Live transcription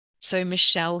So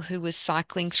Michelle, who was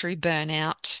cycling through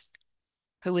burnout,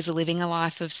 who was living a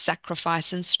life of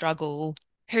sacrifice and struggle,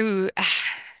 who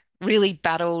really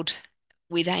battled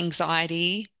with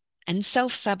anxiety and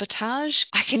self-sabotage,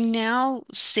 I can now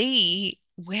see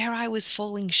where I was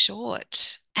falling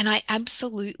short. And I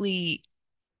absolutely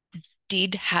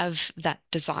did have that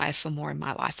desire for more in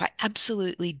my life. I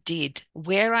absolutely did.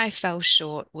 Where I fell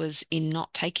short was in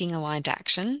not taking aligned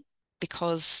action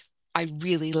because I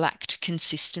really lacked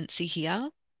consistency here.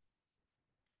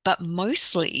 But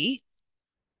mostly,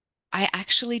 I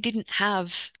actually didn't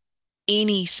have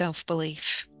any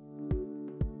self-belief.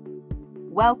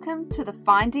 Welcome to the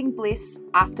Finding Bliss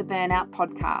After Burnout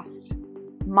podcast.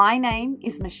 My name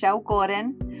is Michelle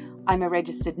Gordon. I'm a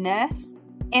registered nurse,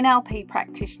 NLP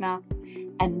practitioner,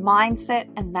 and mindset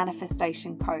and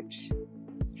manifestation coach.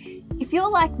 If you're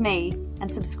like me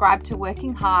and subscribe to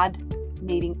working hard,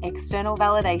 needing external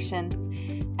validation,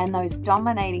 and those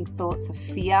dominating thoughts of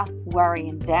fear, worry,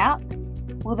 and doubt,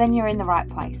 well, then you're in the right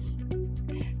place.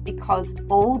 Because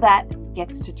all that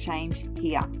gets to change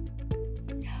here.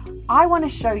 I want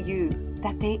to show you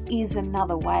that there is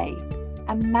another way,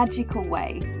 a magical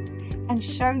way, and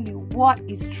show you what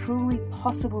is truly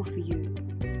possible for you.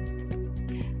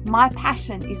 My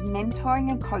passion is mentoring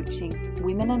and coaching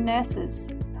women and nurses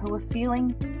who are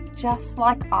feeling just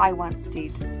like I once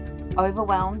did,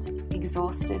 overwhelmed,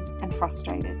 exhausted, and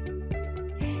frustrated.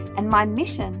 And my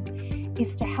mission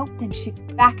is to help them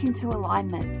shift back into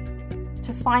alignment,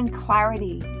 to find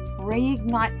clarity,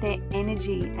 reignite their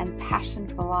energy and passion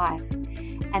for life,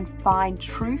 and find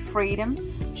true freedom,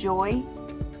 joy,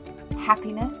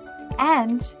 happiness,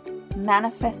 and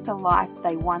manifest a life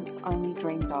they once only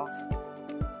dreamed of.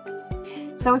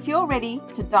 So if you're ready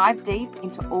to dive deep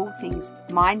into all things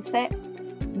mindset,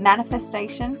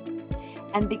 manifestation,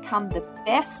 and become the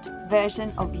best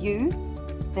version of you,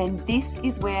 then this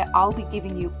is where I'll be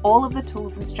giving you all of the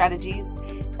tools and strategies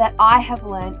that I have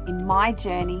learned in my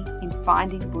journey in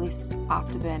finding bliss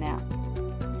after burnout.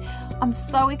 I'm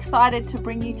so excited to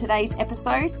bring you today's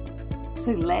episode,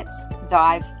 so let's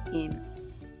dive in.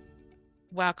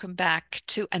 Welcome back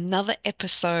to another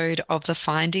episode of the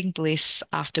Finding Bliss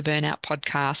After Burnout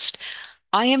podcast.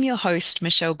 I am your host,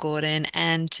 Michelle Gordon,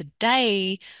 and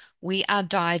today we are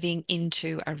diving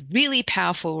into a really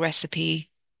powerful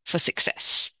recipe for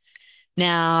success.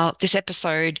 Now, this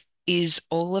episode is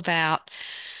all about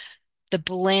the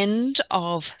blend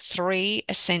of three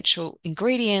essential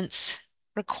ingredients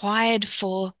required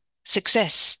for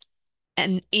success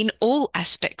and in all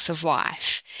aspects of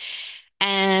life.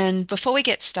 And before we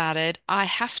get started, I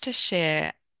have to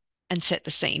share and set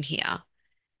the scene here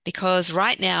because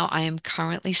right now I am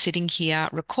currently sitting here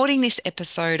recording this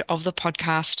episode of the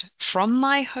podcast from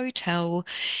my hotel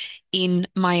in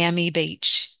Miami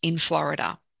Beach in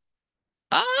Florida.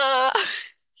 Ah,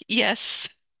 yes.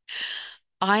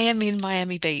 I am in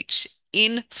Miami Beach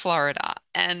in Florida,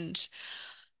 and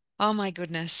oh my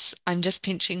goodness, I'm just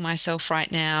pinching myself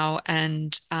right now.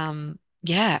 And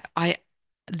yeah, I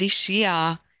this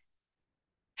year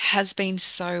has been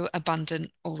so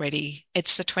abundant already.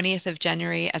 It's the 20th of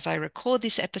January as I record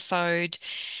this episode,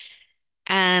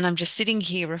 and I'm just sitting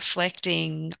here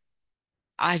reflecting.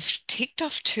 I've ticked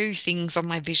off two things on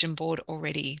my vision board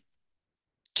already.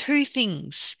 Two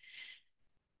things.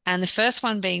 And the first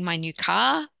one being my new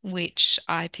car, which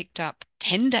I picked up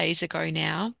 10 days ago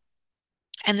now.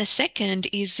 And the second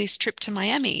is this trip to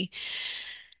Miami.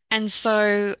 And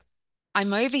so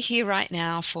I'm over here right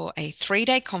now for a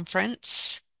 3-day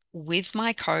conference with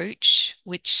my coach,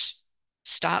 which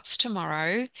starts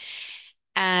tomorrow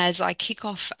as I kick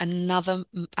off another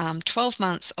 12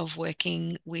 months of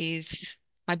working with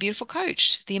my beautiful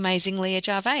coach, the amazing Leah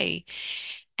Jarvey.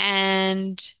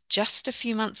 And just a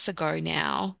few months ago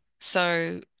now,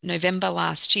 so November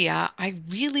last year, I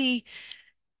really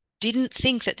didn't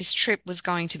think that this trip was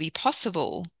going to be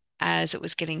possible as it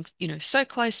was getting, so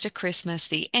close to Christmas,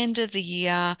 the end of the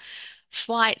year.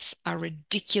 Flights are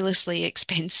ridiculously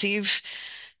expensive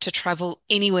to travel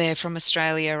anywhere from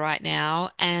Australia right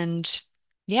now. And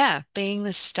yeah, being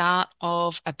the start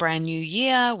of a brand new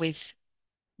year with,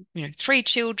 3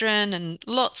 children and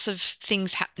lots of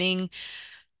things happening,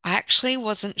 I actually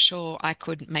wasn't sure I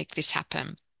could make this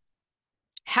happen.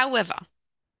 However,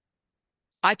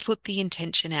 I put the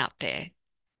intention out there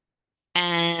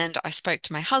and I spoke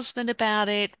to my husband about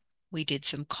it. We did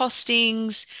some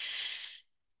costings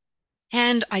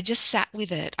and I just sat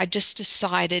with it. I just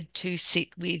decided to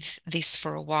sit with this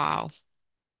for a while.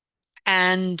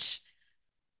 And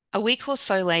a week or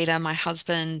so later, my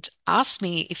husband asked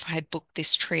me if I had booked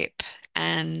this trip.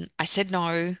 And I said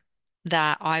no,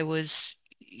 that I was,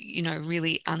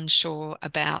 really unsure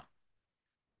about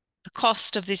the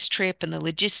cost of this trip and the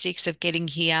logistics of getting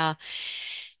here.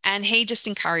 And he just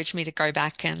encouraged me to go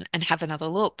back and have another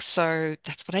look. So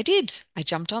that's what I did. I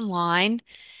jumped online,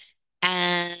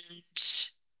 and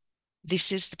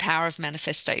this is the power of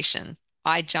manifestation.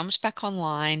 I jumped back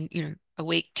online, a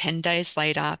week, 10 days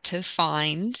later to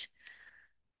find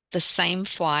the same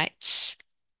flights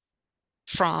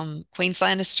from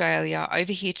Queensland, Australia,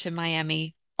 over here to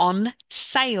Miami on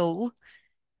sale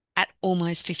at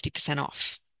almost 50%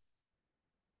 off.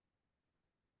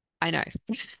 I know.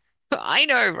 I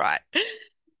know, right?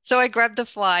 So I grabbed the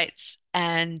flights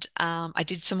and I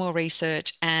did some more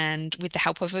research. And with the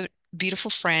help of a beautiful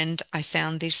friend, I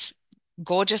found this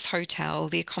gorgeous hotel,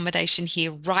 the accommodation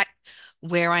here, right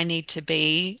where I need to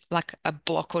be, like a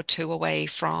block or two away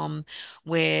from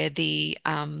where the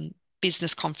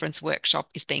business conference workshop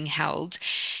is being held.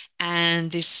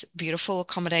 And this beautiful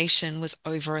accommodation was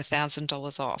over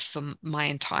 $1,000 off for my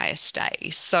entire stay.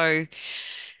 So,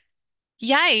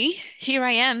 yay, here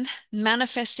I am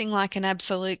manifesting like an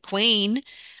absolute queen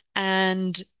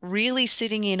and really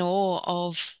sitting in awe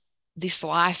of this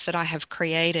life that I have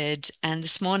created. And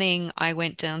this morning I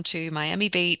went down to Miami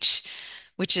Beach,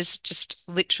 which is just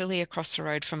literally across the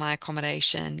road from my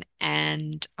accommodation,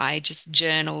 and I just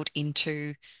journaled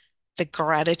into the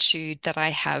gratitude that I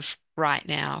have right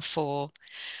now for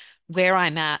where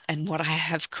I'm at and what I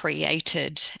have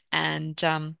created. And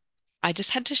I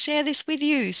just had to share this with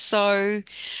you. So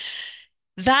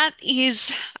that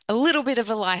is a little bit of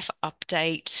a life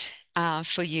update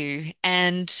for you.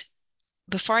 And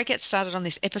before I get started on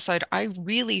this episode, I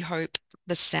really hope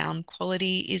the sound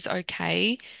quality is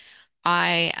okay.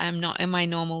 I am not in my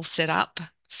normal setup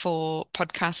for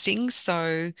podcasting,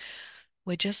 so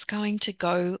we're just going to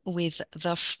go with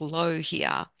the flow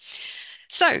here.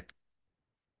 So,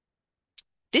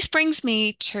 this brings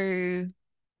me to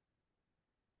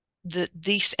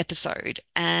this episode,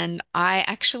 and I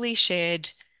actually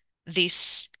shared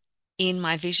this in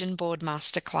my vision board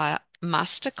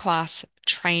masterclass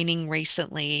training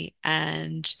recently,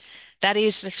 and that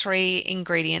is the three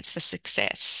ingredients for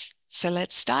success. So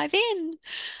let's dive in.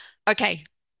 Okay,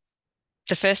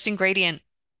 the first ingredient,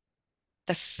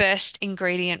 the first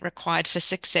ingredient required for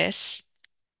success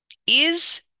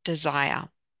is desire.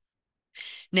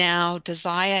 Now,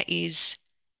 desire is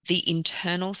the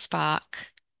internal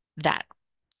spark that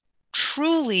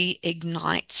truly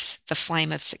ignites the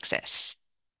flame of success.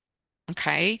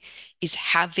 Okay, is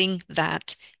having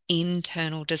that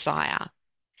internal desire.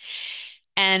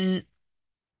 And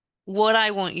what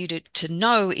I want you to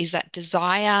know is that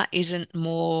desire isn't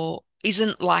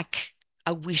like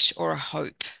a wish or a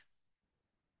hope.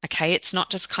 Okay, it's not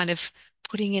just kind of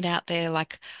putting it out there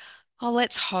like, oh,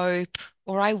 let's hope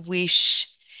or I wish.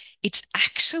 It's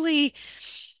actually,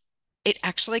 it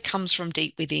actually comes from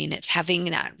deep within. It's having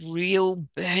that real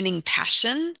burning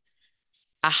passion,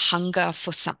 a hunger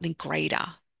for something greater,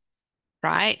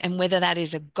 right? And whether that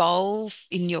is a goal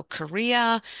in your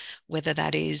career, whether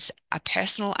that is a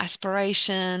personal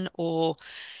aspiration or,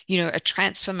 a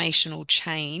transformational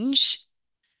change,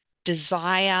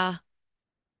 desire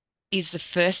is the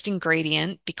first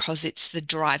ingredient because it's the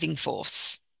driving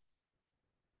force.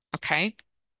 Okay.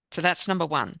 So that's number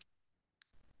one.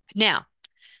 Now,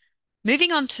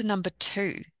 moving on to number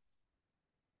two,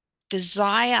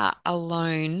 desire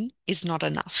alone is not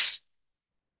enough.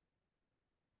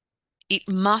 It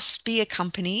must be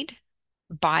accompanied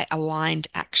by aligned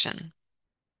action.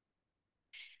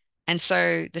 And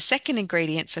so the second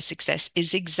ingredient for success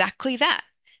is exactly that,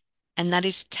 and that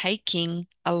is taking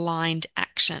aligned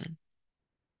action.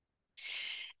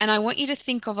 And I want you to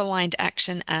think of aligned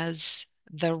action as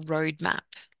the roadmap,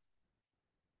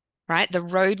 right? The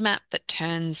roadmap that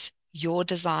turns your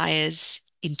desires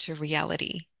into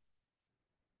reality.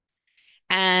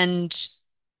 And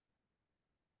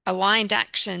aligned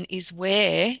action is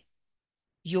where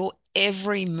your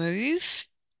every move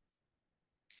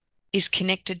is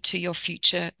connected to your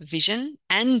future vision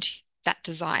and that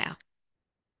desire.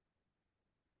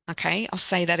 Okay, I'll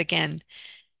say that again.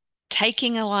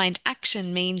 Taking aligned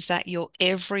action means that your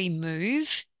every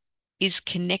move is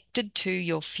connected to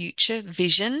your future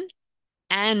vision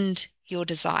and your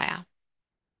desire.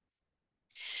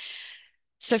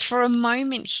 So, for a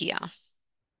moment here,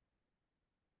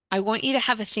 I want you to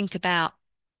have a think about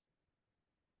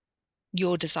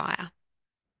your desire.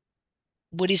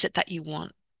 What is it that you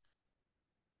want?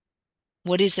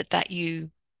 What is it that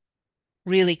you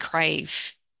really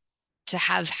crave to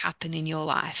have happen in your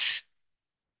life?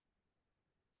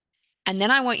 And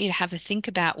then I want you to have a think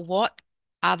about what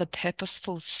are the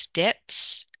purposeful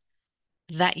steps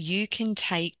that you can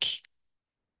take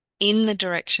in the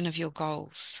direction of your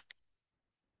goals.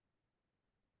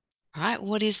 right?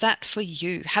 What is that for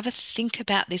you? Have a think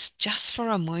about this just for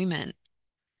a moment.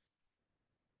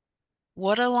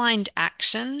 What aligned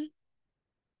action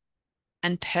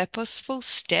and purposeful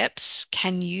steps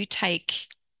can you take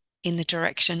in the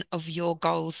direction of your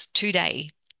goals today?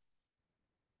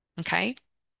 Okay.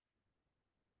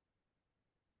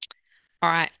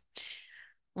 All right.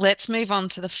 Let's move on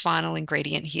to the final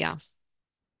ingredient here.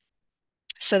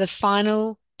 So, the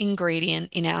final ingredient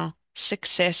in our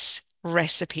success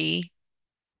recipe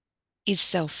is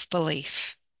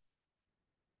self-belief.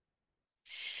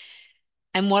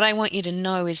 And what I want you to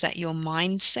know is that your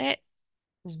mindset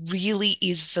really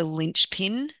is the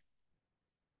linchpin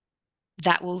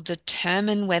that will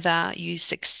determine whether you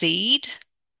succeed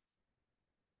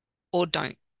or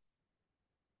don't,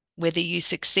 whether you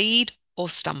succeed or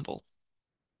stumble.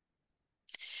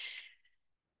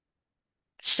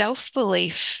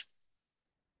 Self-belief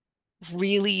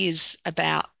really is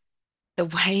about the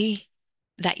way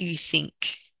that you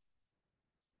think,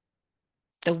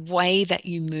 the way that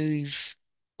you move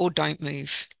or don't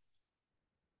move,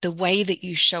 the way that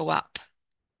you show up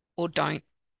or don't,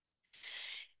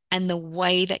 and the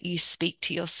way that you speak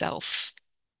to yourself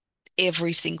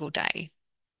every single day.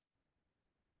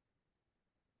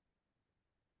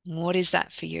 What is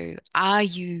that for you? Are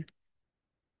you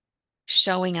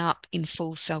showing up in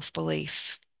full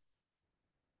self-belief?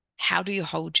 How do you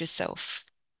hold yourself?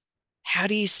 How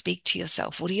do you speak to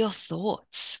yourself? What are your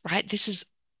thoughts, right? This is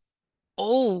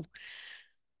all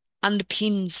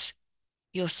underpins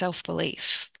your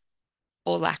self-belief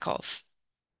or lack of.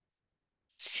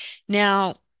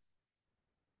 Now,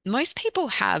 most people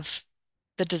have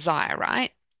the desire,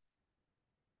 right?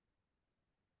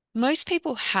 Most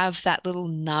people have that little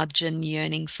nudge and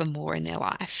yearning for more in their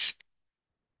life.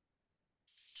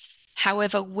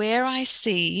 However, where I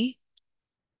see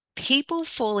people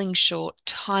falling short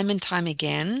time and time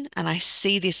again, and I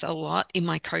see this a lot in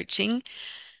my coaching,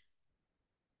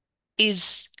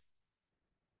 is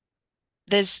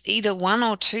there's either one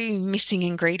or two missing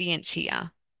ingredients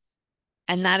here,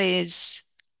 and that is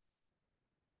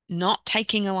not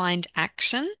taking aligned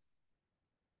action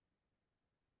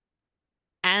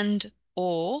and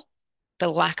or the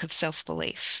lack of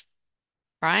self-belief,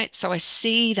 right? So I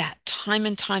see that time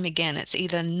and time again. It's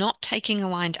either not taking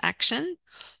aligned action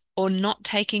or not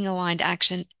taking aligned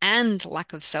action and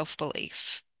lack of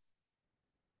self-belief.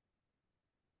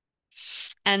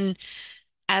 And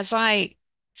as I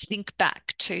think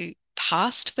back to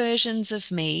past versions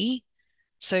of me,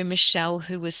 so Michelle,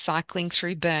 who was cycling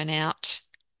through burnout,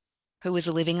 who was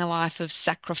living a life of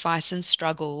sacrifice and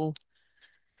struggle,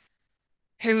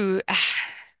 who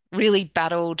really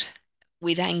battled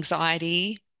with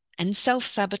anxiety and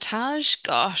self-sabotage.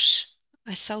 Gosh,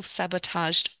 I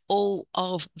self-sabotaged all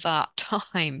of the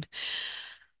time.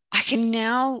 I can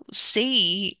now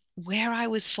see where I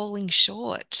was falling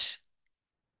short.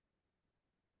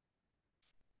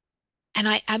 And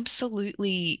I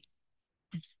absolutely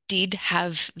did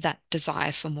have that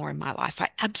desire for more in my life. I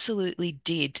absolutely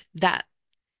did that.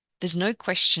 There's no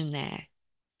question there.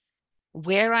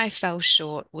 Where I fell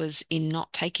short was in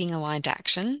not taking aligned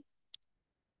action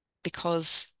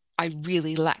because I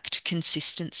really lacked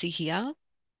consistency here.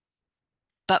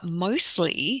 But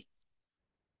mostly,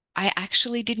 I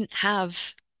actually didn't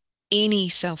have any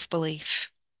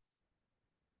self-belief.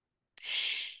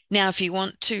 Now, if you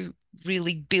want to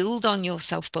really build on your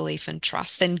self-belief and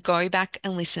trust, then go back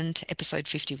and listen to episode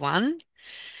 51.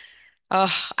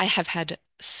 Oh, I have had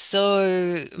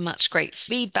so much great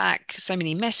feedback, so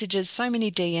many messages, so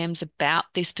many DMs about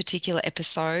this particular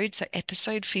episode. So,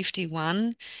 episode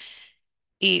 51,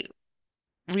 it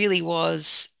really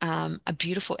was a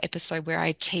beautiful episode where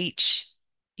I teach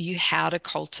you how to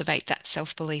cultivate that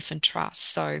self-belief and trust.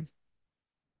 So,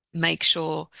 make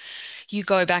sure you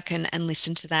go back and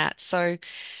listen to that. So,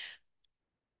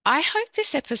 I hope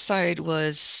this episode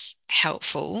was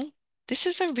helpful. This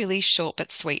is a really short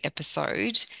but sweet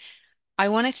episode. I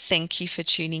want to thank you for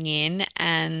tuning in,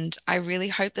 and I really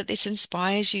hope that this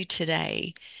inspires you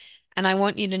today. And I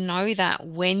want you to know that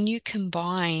when you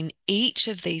combine each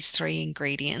of these three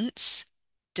ingredients,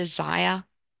 desire,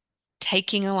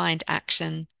 taking aligned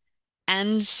action,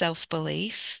 and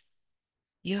self-belief,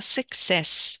 your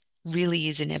success really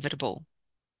is inevitable.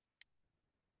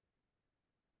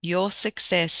 Your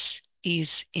success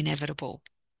is inevitable.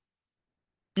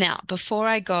 Now, before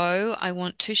I go, I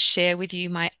want to share with you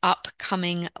my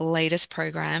upcoming latest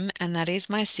program, and that is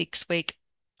my 6-week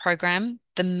program,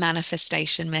 The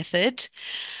Manifestation Method.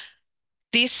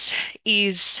 This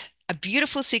is a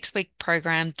beautiful 6-week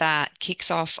program that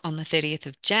kicks off on the 30th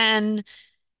of Jan,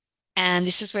 and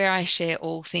this is where I share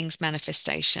all things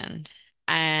manifestation.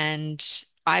 And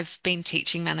I've been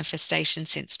teaching manifestation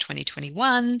since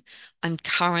 2021. I'm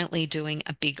currently doing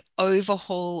a big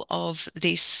overhaul of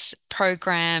this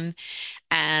program,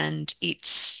 and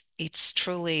it's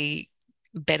truly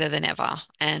better than ever.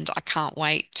 And I can't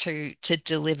wait to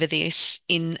deliver this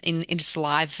in its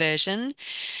live version.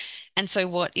 And so,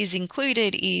 what is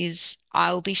included is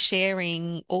I'll be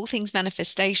sharing all things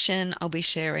manifestation. I'll be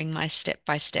sharing my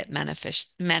step-by-step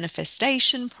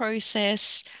manifestation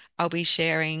process. I'll be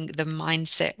sharing the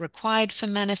mindset required for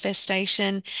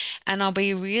manifestation. And I'll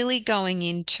be really going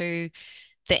into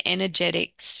the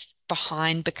energetics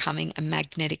behind becoming a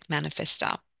magnetic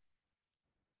manifester.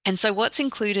 And so, what's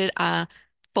included are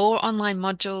 4 online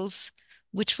modules,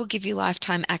 which will give you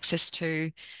lifetime access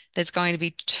to. There's going to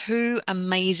be 2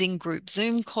 amazing group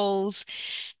Zoom calls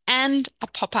and a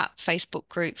pop-up Facebook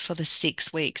group for the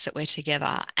 6 weeks that we're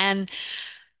together. And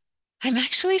I'm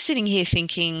actually sitting here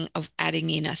thinking of adding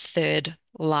in a third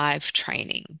live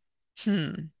training.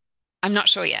 Hmm, I'm not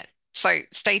sure yet. So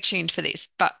stay tuned for this.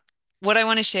 But what I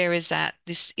want to share is that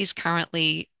this is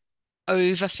currently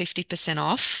over 50%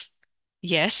 off.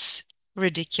 Yes,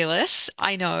 ridiculous.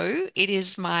 I know it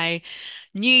is my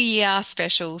New Year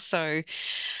special. So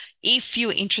if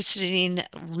you're interested in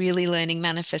really learning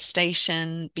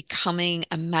manifestation, becoming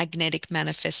a magnetic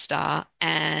manifester,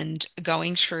 and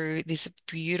going through this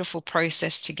beautiful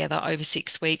process together over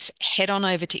 6 weeks, head on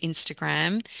over to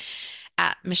Instagram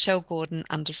at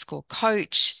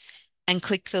 @MichelleGordon_coach and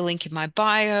click the link in my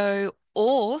bio,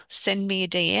 or send me a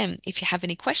DM if you have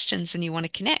any questions and you want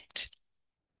to connect.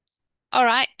 All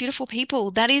right, beautiful people,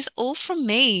 that is all from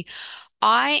me.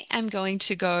 I am going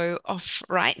to go off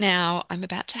right now. I'm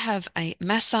about to have a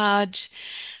massage,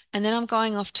 and then I'm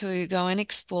going off to go and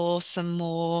explore some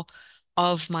more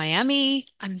of Miami.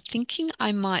 I'm thinking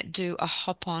I might do a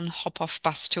hop on, hop off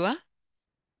bus tour.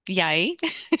 Yay,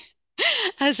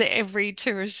 as every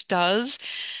tourist does.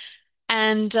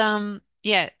 And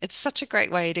yeah, it's such a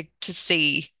great way to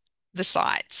see the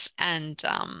sights and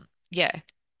yeah,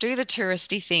 do the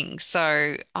touristy things.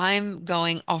 So I'm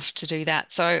going off to do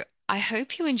that. So I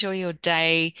hope you enjoy your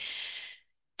day.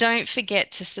 Don't forget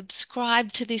to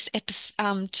subscribe to this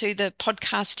episode, to the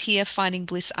podcast here, Finding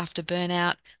Bliss After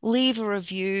Burnout. Leave a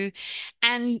review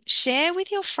and share with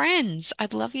your friends.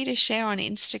 I'd love you to share on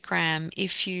Instagram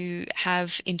if you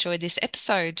have enjoyed this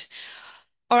episode.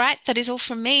 All right, that is all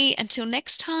from me. Until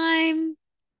next time,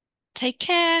 take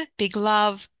care. Big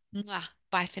love. Mwah.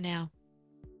 Bye for now.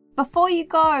 Before you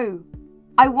go,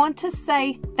 I want to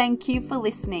say thank you for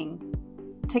listening.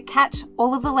 To catch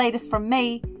all of the latest from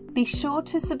me, be sure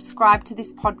to subscribe to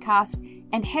this podcast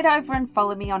and head over and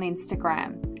follow me on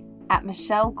Instagram at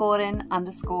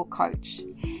 @MichelleGordon_coach.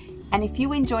 And if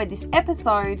you enjoyed this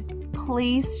episode,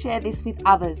 please share this with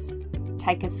others.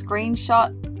 Take a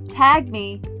screenshot, tag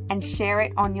me, and share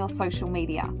it on your social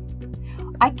media.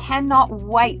 I cannot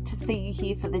wait to see you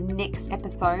here for the next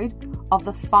episode of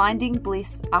the Finding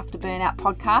Bliss After Burnout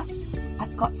podcast.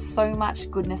 I've got so much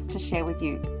goodness to share with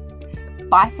you.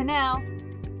 Bye for now.